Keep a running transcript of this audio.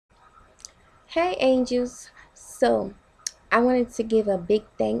Hey angels. So I wanted to give a big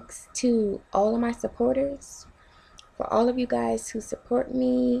thanks to all of my supporters. For all of you guys who support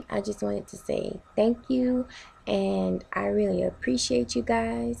me, I just wanted to say thank you, and I really appreciate you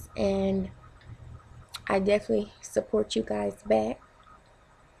guys, and I definitely support you guys back.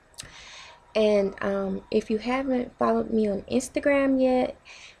 And if you haven't followed me on Instagram yet,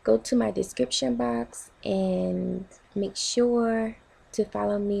 go to my description box and make sure to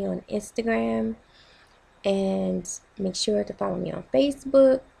follow me on Instagram. And make sure to follow me on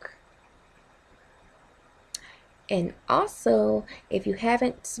Facebook. And also, if you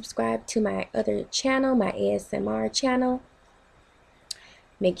haven't subscribed to my other channel, my ASMR channel,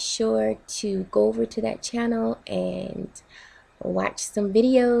 make sure to go over to that channel and watch some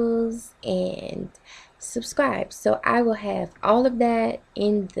videos and subscribe. So I will have all of that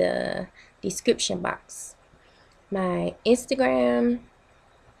in the description box. My Instagram,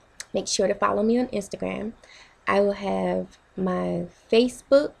 make sure to follow me on Instagram. I will have my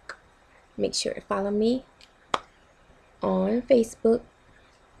Facebook. Make sure to follow me on Facebook,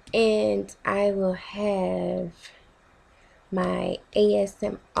 and I will have my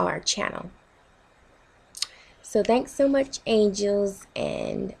ASMR channel. So thanks so much, angels,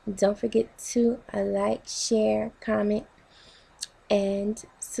 and don't forget to like, share, comment, and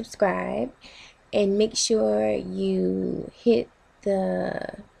subscribe, and make sure you hit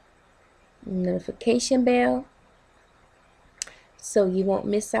the notification bell so you won't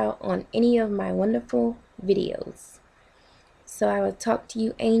miss out on any of my wonderful videos. So I will talk to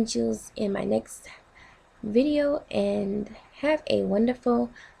you angels in my next video, and have a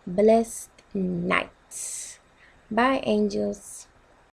wonderful, blessed night. Bye angels.